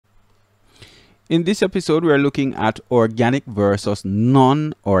In this episode, we are looking at organic versus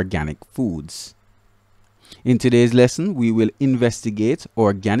non-organic foods. In today's lesson, we will investigate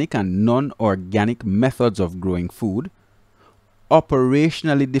organic and non-organic methods of growing food,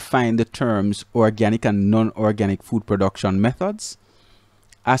 operationally define the terms organic and non-organic food production methods,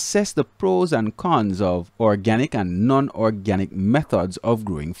 assess the pros and cons of organic and non-organic methods of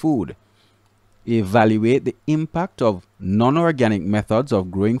growing food, evaluate the impact of non-organic methods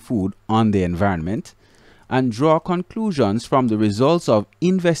of growing food on the environment, and draw conclusions from the results of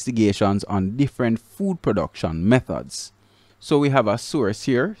investigations on different food production methods. So we have a source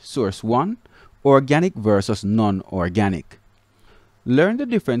here, source 1, organic versus non-organic. Learn the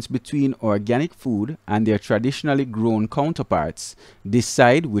difference between organic food and their traditionally grown counterparts.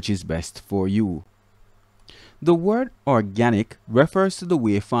 Decide which is best for you. The word organic refers to the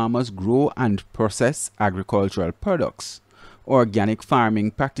way farmers grow and process agricultural products. Organic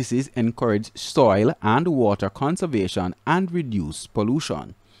farming practices encourage soil and water conservation and reduce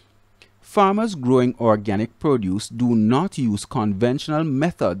pollution. Farmers growing organic produce do not use conventional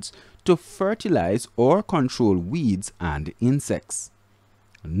methods to fertilize or control weeds and insects.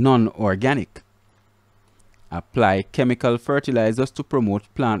 Non-organic. Apply chemical fertilizers to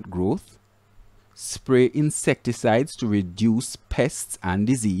promote plant growth. Spray insecticides to reduce pests and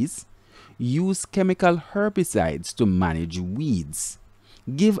disease. Use chemical herbicides to manage weeds.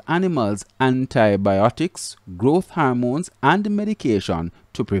 Give animals antibiotics, growth hormones, and medication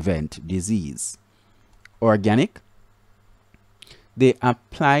to prevent disease. Organic. They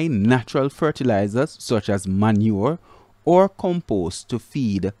apply natural fertilizers such as manure or compost to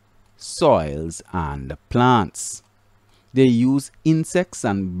feed soils and plants. They use insects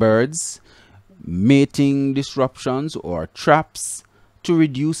and birds, mating disruptions or traps to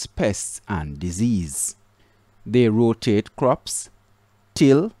reduce pests and disease. They rotate crops,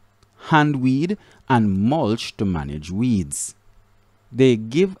 till, handweed, and mulch to manage weeds. They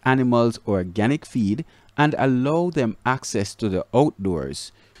give animals organic feed and allow them access to the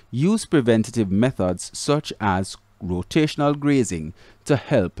outdoors. Use preventative methods such as rotational grazing to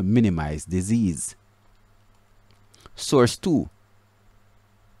help minimize disease. Source 2.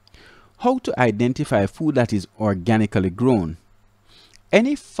 How to identify food that is organically grown.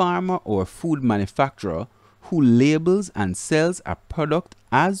 Any farmer or food manufacturer who labels and sells a product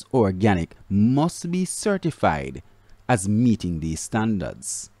as organic must be certified as meeting these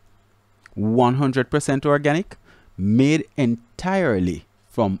standards. 100% organic, made entirely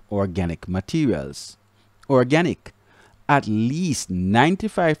from organic materials. Organic, at least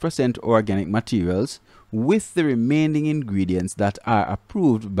 95% organic materials, with the remaining ingredients that are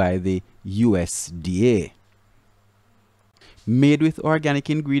approved by the USDA. Made with organic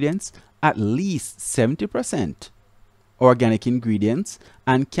ingredients, at least 70% organic ingredients,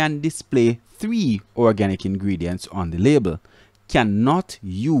 and can display 3 organic ingredients on the label. Cannot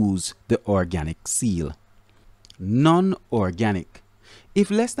use the organic seal. Non-organic.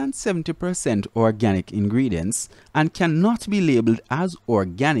 If less than 70% organic ingredients and cannot be labeled as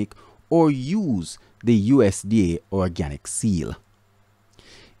organic or use the USDA organic seal.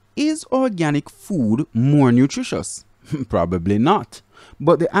 Is organic food more nutritious? Probably not,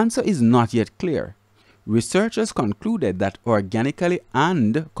 but the answer is not yet clear. Researchers concluded that organically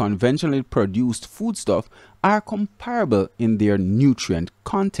and conventionally produced foodstuff are comparable in their nutrient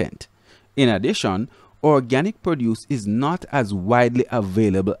content. In addition, organic produce is not as widely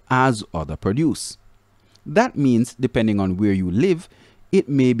available as other produce. That means, depending on where you live, it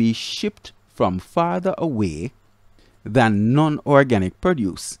may be shipped from farther away than non-organic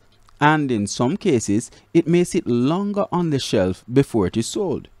produce, and in some cases, it may sit longer on the shelf before it is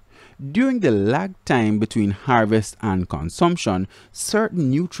sold. During the lag time between harvest and consumption, certain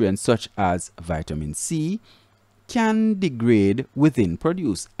nutrients such as vitamin C can degrade within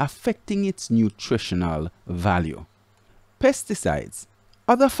produce, affecting its nutritional value. Pesticides.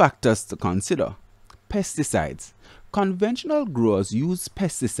 Other factors to consider. Pesticides. Conventional growers use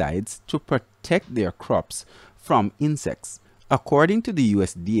pesticides to protect their crops from insects. According to the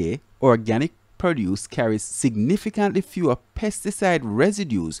USDA, organic produce carries significantly fewer pesticide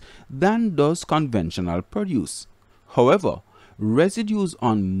residues than does conventional produce. However, residues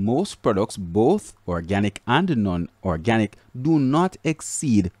on most products, both organic and non-organic, do not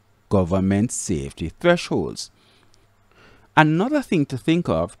exceed government safety thresholds. Another thing to think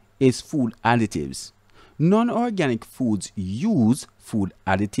of is food additives. Non-organic foods use food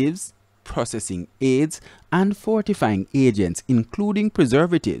additives, processing aids, and fortifying agents, including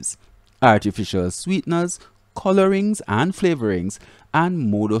preservatives, artificial sweeteners, colorings and flavorings,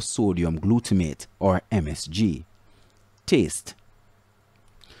 and monosodium glutamate or MSG. Taste.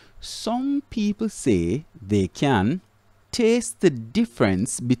 Some people say they can taste the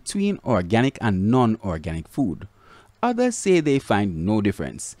difference between organic and non-organic food. Others say they find no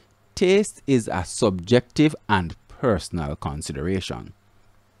difference. Taste is a subjective and personal consideration.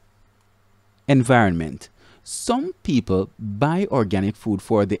 Environment. Some people buy organic food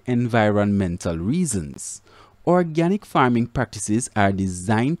for the environmental reasons. Organic farming practices are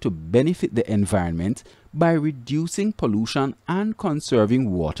designed to benefit the environment by reducing pollution and conserving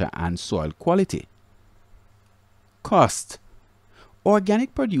water and soil quality. Cost.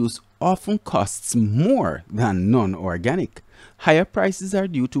 Organic produce often costs more than non-organic. Higher prices are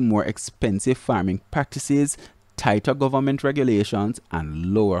due to more expensive farming practices, tighter government regulations,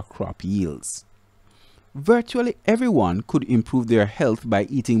 and lower crop yields. Virtually everyone could improve their health by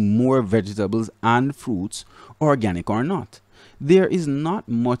eating more vegetables and fruits, organic or not. There is not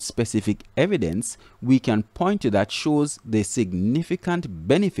much specific evidence we can point to that shows the significant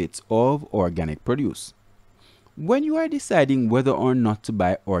benefits of organic produce. When you are deciding whether or not to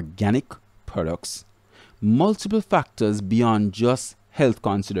buy organic products, multiple factors beyond just health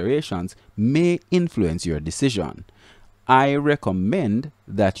considerations may influence your decision. I recommend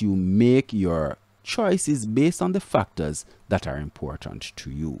that you make your choices based on the factors that are important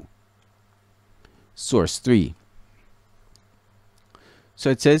to you. Source 3.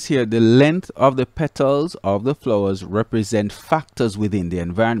 So it says here, the length of the petals of the flowers represent factors within the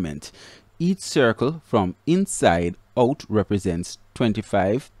environment. Each circle from inside out represents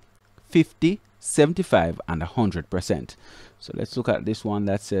 25, 50, 75, and 100%. So let's look at this one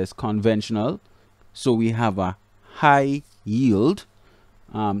that says conventional. So we have a high yield,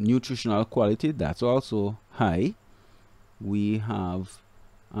 nutritional quality, that's also high. We have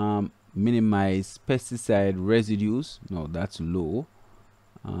minimize pesticide residues, no, that's low.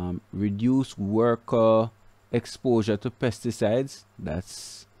 Reduce worker exposure to pesticides,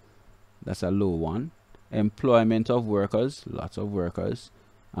 that's a low one. Employment of workers, lots of workers.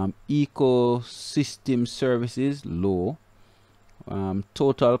 Ecosystem services, low.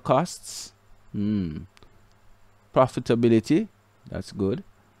 Total costs, profitability, that's good.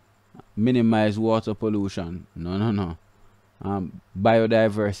 Minimize water pollution, no.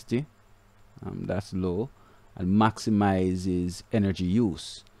 Biodiversity, that's low. And maximizes energy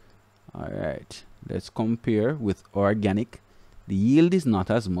use. All right, let's compare with organic. The yield is not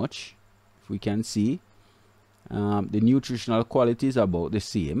as much, if we can see. The nutritional quality is about the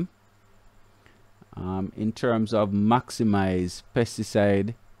same. In terms of maximize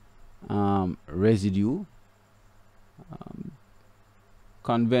pesticide residue,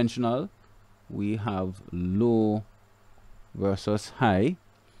 conventional, we have low versus high.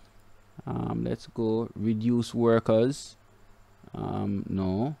 Let's go reduce workers.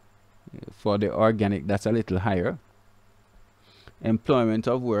 No, for the organic, that's a little higher. Employment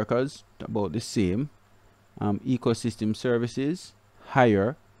of workers, about the same. Ecosystem services,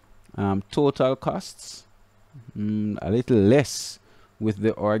 higher. Total costs, a little less with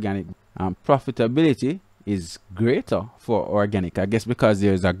the organic. Profitability is greater for organic, I guess because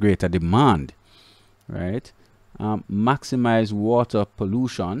there is a greater demand, right? Maximize water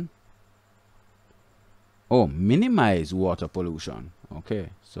pollution. Oh, minimize water pollution.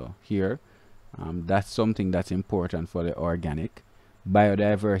 Okay, so here, that's something that's important for the organic.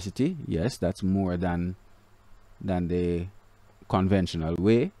 Biodiversity, yes, that's more than the conventional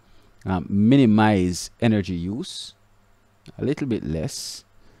way. Minimize energy use, a little bit less.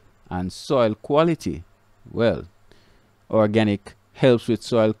 And soil quality, well, organic helps with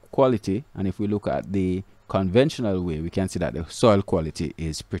soil quality, and if we look at the conventional way, we can see that the soil quality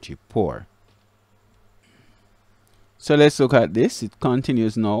is pretty poor. So let's look at this. It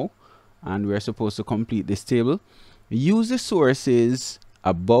continues now, and we're supposed to complete this table. Use the sources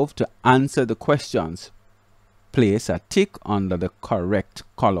above to answer the questions. Place a tick under the correct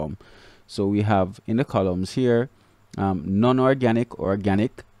column. So we have in the columns here non-organic,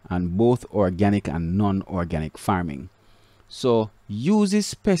 organic, and both organic and non-organic farming. So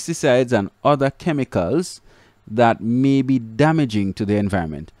uses pesticides and other chemicals that may be damaging to the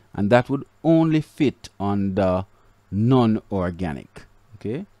environment, and that would only fit under non-organic.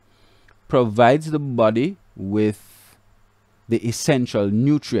 Okay, provides the body with the essential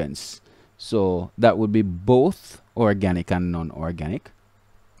nutrients, so that would be both organic and non-organic.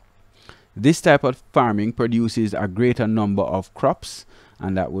 This type of farming produces a greater number of crops,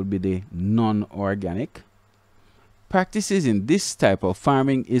 and that would be the non-organic. Practices in this type of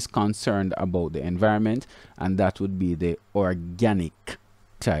farming is concerned about the environment, and that would be the organic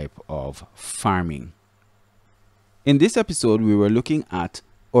type of farming. In this episode, we were looking at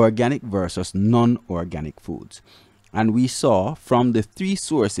organic versus non-organic foods. And we saw from the three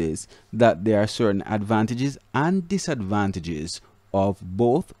sources that there are certain advantages and disadvantages of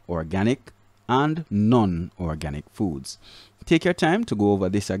both organic and non-organic foods. Take your time to go over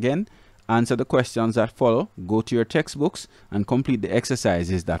this again, answer the questions that follow, go to your textbooks, and complete the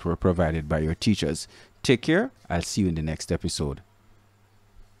exercises that were provided by your teachers. Take care. I'll see you in the next episode.